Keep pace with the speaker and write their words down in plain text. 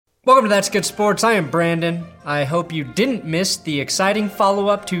Welcome to That's Good Sports. I am Brandon. I hope you didn't miss the exciting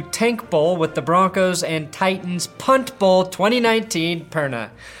follow-up to Tank Bowl with the Broncos and Titans Punt Bowl 2019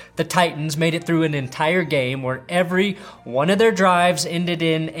 Perna. The Titans made it through an entire game where every one of their drives ended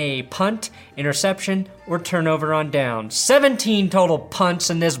in a punt, interception, or turnover on down. 17 total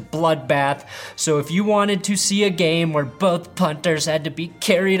punts in this bloodbath, so if you wanted to see a game where both punters had to be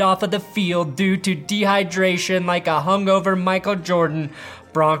carried off of the field due to dehydration like a hungover Michael Jordan,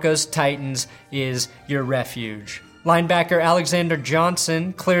 Broncos Titans is your refuge. Linebacker Alexander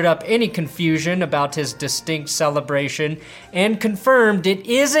Johnson cleared up any confusion about his distinct celebration and confirmed it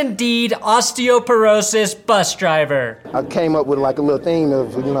is indeed osteoporosis bus driver. I came up with like a little thing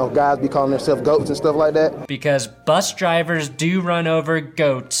of, guys be calling themselves goats and stuff like that. Because bus drivers do run over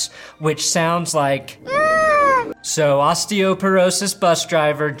goats, which sounds like... So osteoporosis bus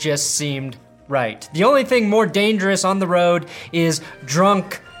driver just seemed right. The only thing more dangerous on the road is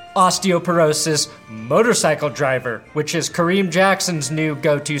drunk osteoporosis motorcycle driver, which is Kareem Jackson's new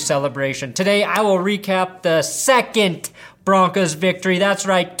go-to celebration. Today, I will recap the second Broncos victory. That's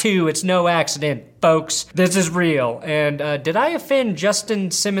right, 2. It's no accident, folks. This is real. And did I offend Justin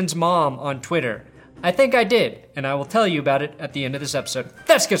Simmons' mom on Twitter? I think I did, and I will tell you about it at the end of this episode.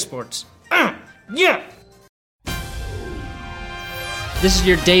 That's Good Sports. Yeah! This is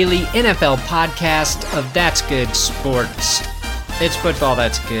your daily NFL podcast of That's Good Sports. It's football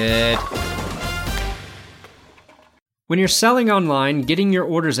that's good. When you're selling online, getting your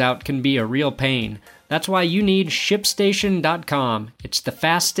orders out can be a real pain. That's why you need ShipStation.com. It's the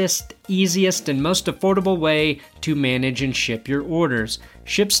fastest, easiest, and most affordable way to manage and ship your orders.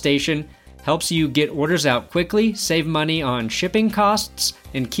 ShipStation helps you get orders out quickly, save money on shipping costs,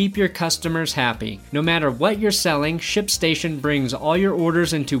 and keep your customers happy. No matter what you're selling, ShipStation brings all your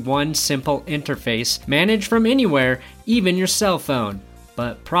orders into one simple interface, managed from anywhere, even your cell phone.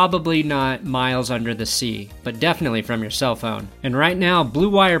 But probably not miles under the sea, but definitely from your cell phone. And right now, Blue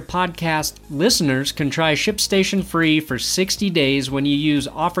Wire podcast listeners can try ShipStation free for 60 days when you use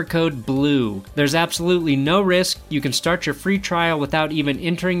offer code BLUE. There's absolutely no risk. You can start your free trial without even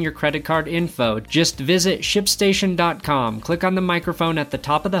entering your credit card info. Just visit ShipStation.com, click on the microphone at the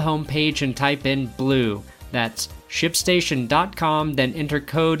top of the homepage and type in BLUE. That's ShipStation.com, then enter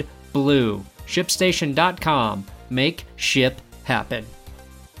code BLUE. ShipStation.com. Make ship happen.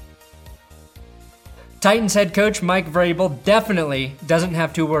 Titans head coach Mike Vrabel definitely doesn't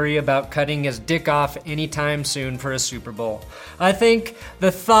have to worry about cutting his dick off anytime soon for a Super Bowl. I think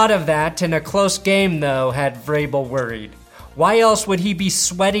the thought of that in a close game, though, had Vrabel worried. Why else would he be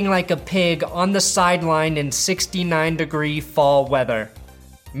sweating like a pig on the sideline in 69-degree fall weather?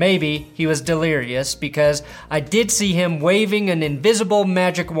 Maybe he was delirious because I did see him waving an invisible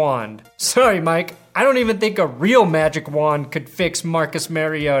magic wand. Sorry, Mike, I don't even think a real magic wand could fix Marcus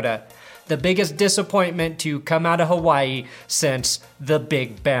Mariota. The biggest disappointment to come out of Hawaii since the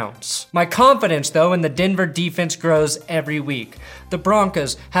big bounce. My confidence, though, in the Denver defense grows every week. The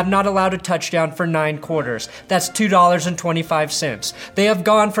Broncos have not allowed a touchdown for 9 quarters. That's $2.25. They have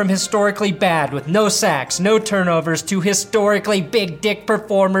gone from historically bad with no sacks, no turnovers, to historically big dick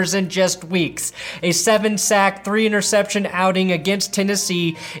performers in just weeks. A 7-sack, 3-interception outing against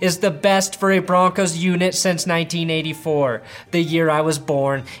Tennessee is the best for a Broncos unit since 1984, the year I was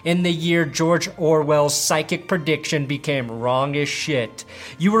born, in the year George Orwell's psychic prediction became wrong as shit.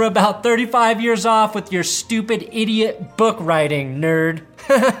 You were about 35 years off with your stupid idiot book writing, nerd.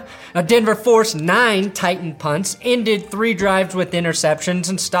 Now, Denver forced 9 Titan punts, ended 3 drives with interceptions,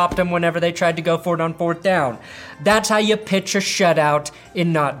 and stopped them whenever they tried to go for it on 4th down. That's how you pitch a shutout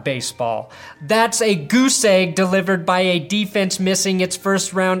in not baseball. That's a goose egg delivered by a defense missing its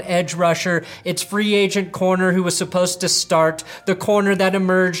first-round edge rusher, its free agent corner who was supposed to start, the corner that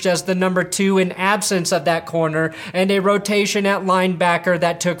emerged as the number 2 in absence of that corner, and a rotation at linebacker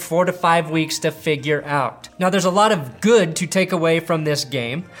that took 4 to 5 weeks to figure out. Now, there's a lot of good to take away from this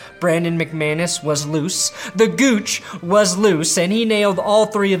game. Brandon McManus was loose. The Gooch was loose, and he nailed all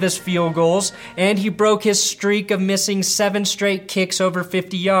 3 of his field goals, and he broke his streak of missing 7 straight kicks over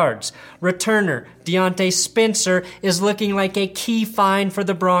 50 yards. Returner Deontay Spencer is looking like a key find for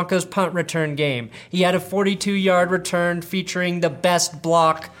the Broncos punt return game. He had a 42-yard return featuring the best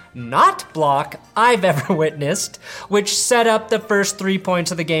block I've ever witnessed, which set up the first 3 points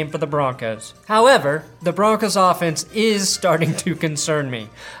of the game for the Broncos. However, the Broncos offense is starting to concern me.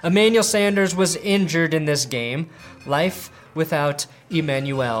 Emmanuel Sanders was injured in this game. Life without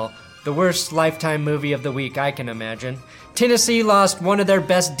Emmanuel. The worst Lifetime movie of the week I can imagine. Tennessee lost one of their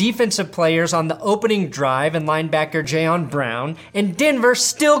best defensive players on the opening drive in linebacker Jayon Brown, and Denver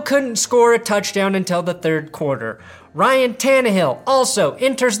still couldn't score a touchdown until the 3rd quarter. Ryan Tannehill also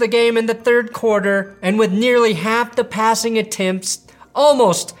enters the game in the third quarter, and with nearly half the passing attempts,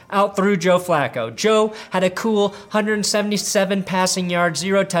 almost outthrew Joe Flacco. Joe had a cool 177 passing yards,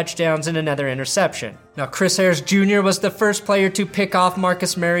 0 touchdowns, and another interception. Now, Chris Harris Jr. was the first player to pick off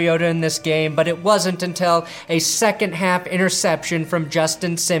Marcus Mariota in this game, but it wasn't until a second-half interception from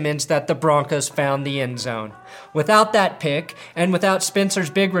Justin Simmons that the Broncos found the end zone. Without that pick, and without Spencer's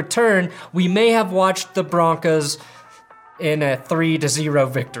big return, we may have watched the Broncos in a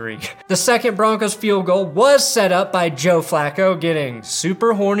 3-0 victory. The second Broncos field goal was set up by Joe Flacco getting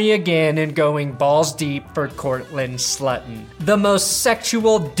super horny again and going balls deep for Courtland Sutton. The most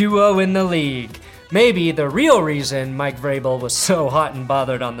sexual duo in the league. Maybe the real reason Mike Vrabel was so hot and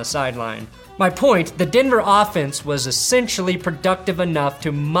bothered on the sideline. My point, the Denver offense was essentially productive enough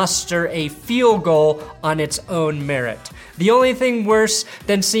to muster a field goal on its own merit. The only thing worse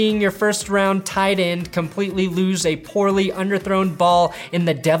than seeing your first-round tight end completely lose a poorly underthrown ball in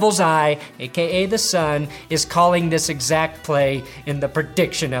the devil's eye, aka the sun, is calling this exact play in the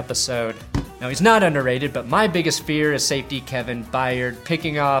prediction episode. Now, he's not underrated, but my biggest fear is safety Kevin Byard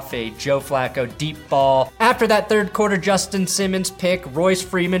picking off a Joe Flacco deep ball. After that third quarter Justin Simmons pick, Royce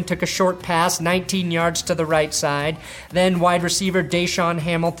Freeman took a short pass 19 yards to the right side. Then wide receiver Deshaun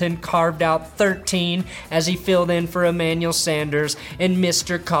Hamilton carved out 13 as he filled in for Emmanuel Sanders, and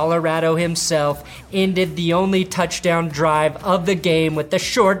Mr. Colorado himself ended the only touchdown drive of the game with the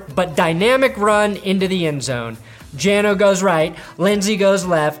short but dynamic run into the end zone. Jano goes right, Lindsey goes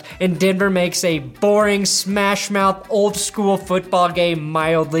left, and Denver makes a boring, smash-mouth, old-school football game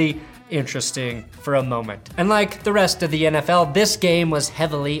mildly interesting for a moment. And like the rest of the NFL, this game was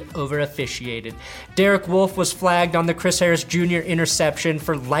heavily over-officiated. Derek Wolfe was flagged on the Chris Harris Jr. interception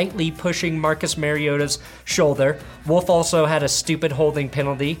for lightly pushing Marcus Mariota's shoulder. Wolfe also had a stupid holding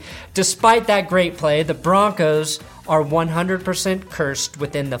penalty. Despite that great play, the Broncos are 100% cursed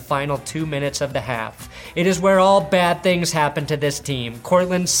within the final 2 minutes of the half. It is where all bad things happen to this team.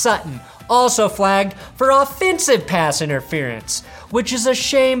 Courtland Sutton also flagged for offensive pass interference, which is a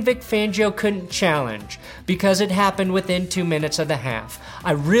shame Vic Fangio couldn't challenge because it happened within 2 minutes of the half.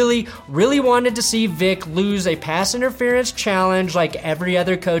 I really wanted to see Vic lose a pass interference challenge like every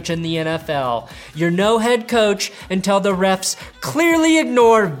other coach in the NFL. You're no head coach until the refs clearly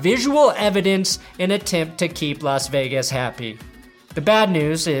ignore visual evidence in attempt to keep Las Vegas happy. The bad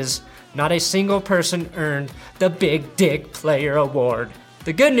news is not a single person earned the Big Dick Player Award.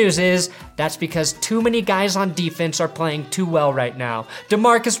 The good news is that's because too many guys on defense are playing too well right now.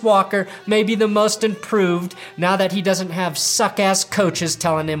 DeMarcus Walker may be the most improved now that he doesn't have suck-ass coaches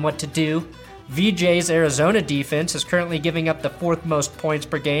telling him what to do. VJ's Arizona defense is currently giving up the 4th most points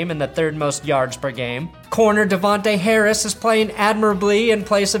per game and the 3rd most yards per game. Corner Devontae Harris is playing admirably in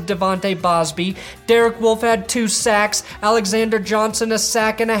place of Devontae Bosby. Derek Wolfe had 2 sacks, Alexander Johnson a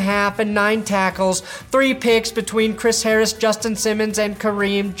sack and a half and 9 tackles, 3 picks between Chris Harris, Justin Simmons, and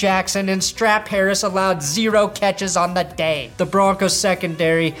Kareem Jackson, and Strap Harris allowed 0 catches on the day. The Broncos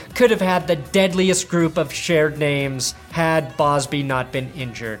secondary could have had the deadliest group of shared names had Bosby not been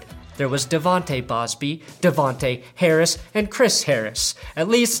injured. There was Devontae Bosby, Devontae Harris, and Chris Harris. At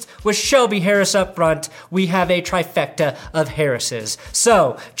least with Shelby Harris up front, we have a trifecta of Harrises.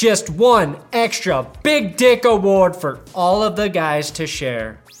 So, just one extra Big Dick Award for all of the guys to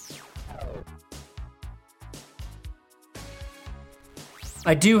share.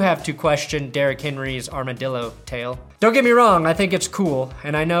 I do have to question Derrick Henry's armadillo tail. Don't get me wrong, I think it's cool,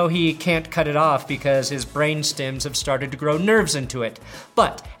 and I know he can't cut it off because his brain stems have started to grow nerves into it.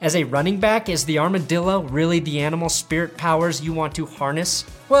 But as a running back, is the armadillo really the animal spirit powers you want to harness?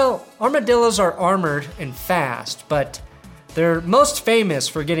 Well, armadillos are armored and fast, but they're most famous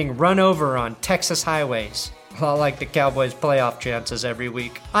for getting run over on Texas highways. A lot like the Cowboys' playoff chances every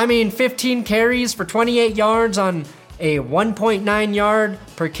week. I mean, 15 carries for 28 yards on a 1.9 yard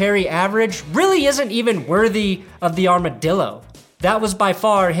per carry average really isn't even worthy of the armadillo. That was by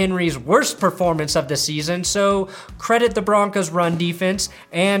far Henry's worst performance of the season, so credit the Broncos' run defense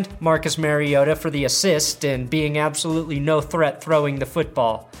and Marcus Mariota for the assist and being absolutely no threat throwing the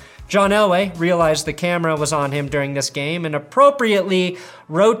football. John Elway realized the camera was on him during this game and appropriately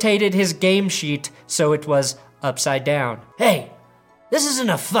rotated his game sheet so it was upside down. Hey, this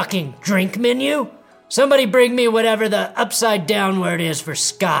isn't a fucking drink menu. Somebody bring me whatever the upside down word is for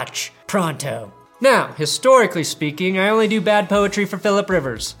scotch, pronto. Now, historically speaking, I only do bad poetry for Phillip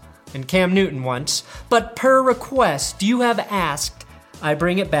Rivers and Cam Newton once, but per request you have asked, I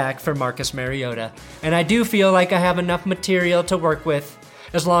bring it back for Marcus Mariota. And I do feel like I have enough material to work with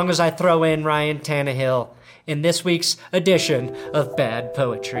as long as I throw in Ryan Tannehill in this week's edition of Bad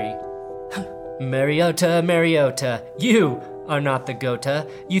Poetry. Mariota, Mariota, you are not the GOATA.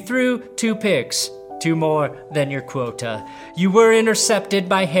 You threw 2 picks. 2 more than your quota. You were intercepted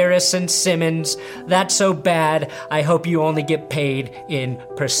by Harris and Simmons. That's so bad, I hope you only get paid in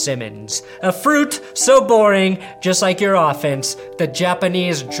persimmons. A fruit so boring, just like your offense, the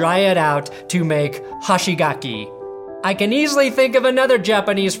Japanese dry it out to make hashigaki. I can easily think of another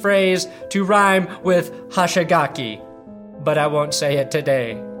Japanese phrase to rhyme with hashigaki, but I won't say it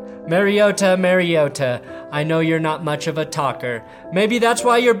today. Mariota, Mariota, I know you're not much of a talker. Maybe that's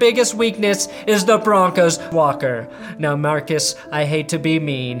why your biggest weakness is the Broncos walker. Now, Marcus, I hate to be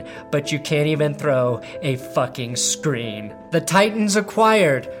mean, but you can't even throw a fucking screen. The Titans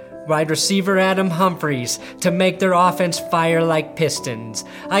acquired wide receiver Adam Humphries to make their offense fire like pistons.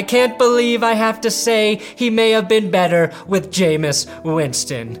 I can't believe I have to say he may have been better with Jameis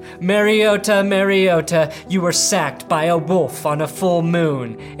Winston. Mariota, Mariota, you were sacked by a wolf on a full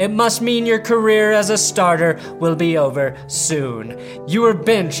moon. It must mean your career as a starter will be over soon. You were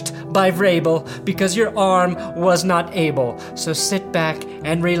benched by Vrabel because your arm was not able. So sit back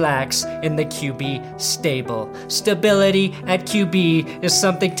and relax in the QB stable. Stability at QB is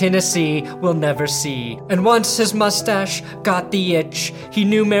something Tennessee will never see. And once his mustache got the itch, he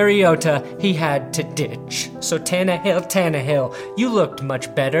knew Mariota he had to ditch. So Tannehill, Tannehill, you looked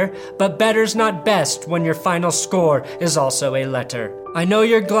much better, but better's not best when your final score is also a letter. I know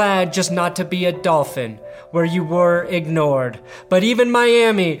you're glad just not to be a Dolphin, where you were ignored. But even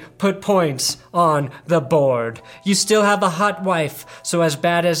Miami put points on the board. You still have a hot wife, so as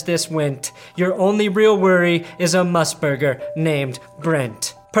bad as this went, your only real worry is a Musburger named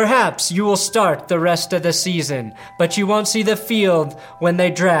Brent. Perhaps you will start the rest of the season, but you won't see the field when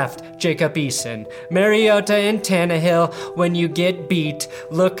they draft Jacob Eason. Mariota and Tannehill, when you get beat,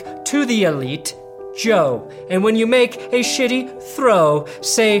 look to the elite, Joe. And when you make a shitty throw,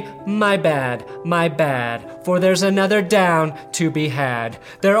 say, my bad, for there's another down to be had.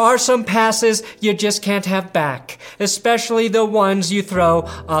 There are some passes you just can't have back, especially the ones you throw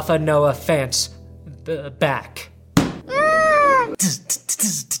off a no offense back.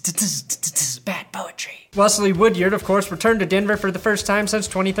 Bad poetry. Wesley Woodyard, of course, returned to Denver for the first time since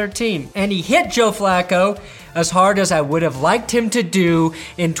 2013, and he hit Joe Flacco as hard as I would have liked him to do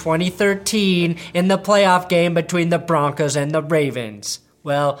in 2013 in the playoff game between the Broncos and the Ravens.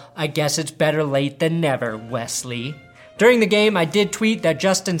 Well, I guess it's better late than never, Wesley. During the game, I did tweet that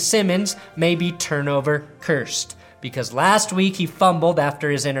Justin Simmons may be turnover cursed, because last week he fumbled after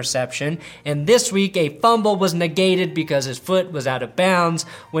his interception, and this week a fumble was negated because his foot was out of bounds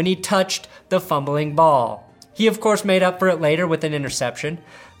when he touched the fumbling ball. He of course made up for it later with an interception,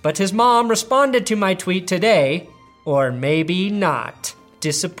 but his mom responded to my tweet today, or maybe not.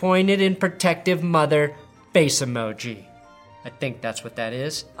 Disappointed in protective mother face emoji. I think that's what that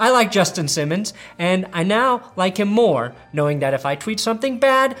is. I like Justin Simmons, and I now like him more, knowing that if I tweet something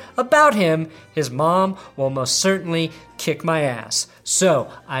bad about him, his mom will most certainly kick my ass. So,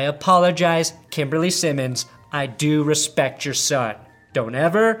 I apologize, Kimberly Simmons. I do respect your son. Don't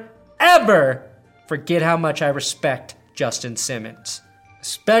ever forget how much I respect Justin Simmons.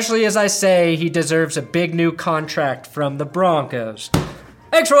 Especially as I say he deserves a big new contract from the Broncos.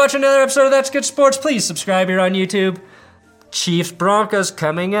 Thanks for watching another episode of That's Good Sports. Please subscribe here on YouTube. Chiefs Broncos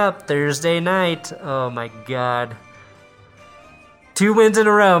coming up Thursday night. Oh my God. 2 wins in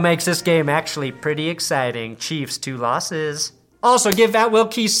a row makes this game actually pretty exciting. Chiefs 2 losses. Also give At Will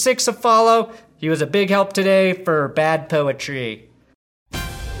Key 6 a follow. He was a big help today for bad poetry.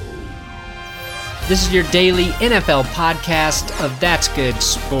 This is your daily NFL podcast of That's Good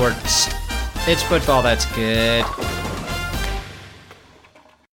Sports. It's football that's good.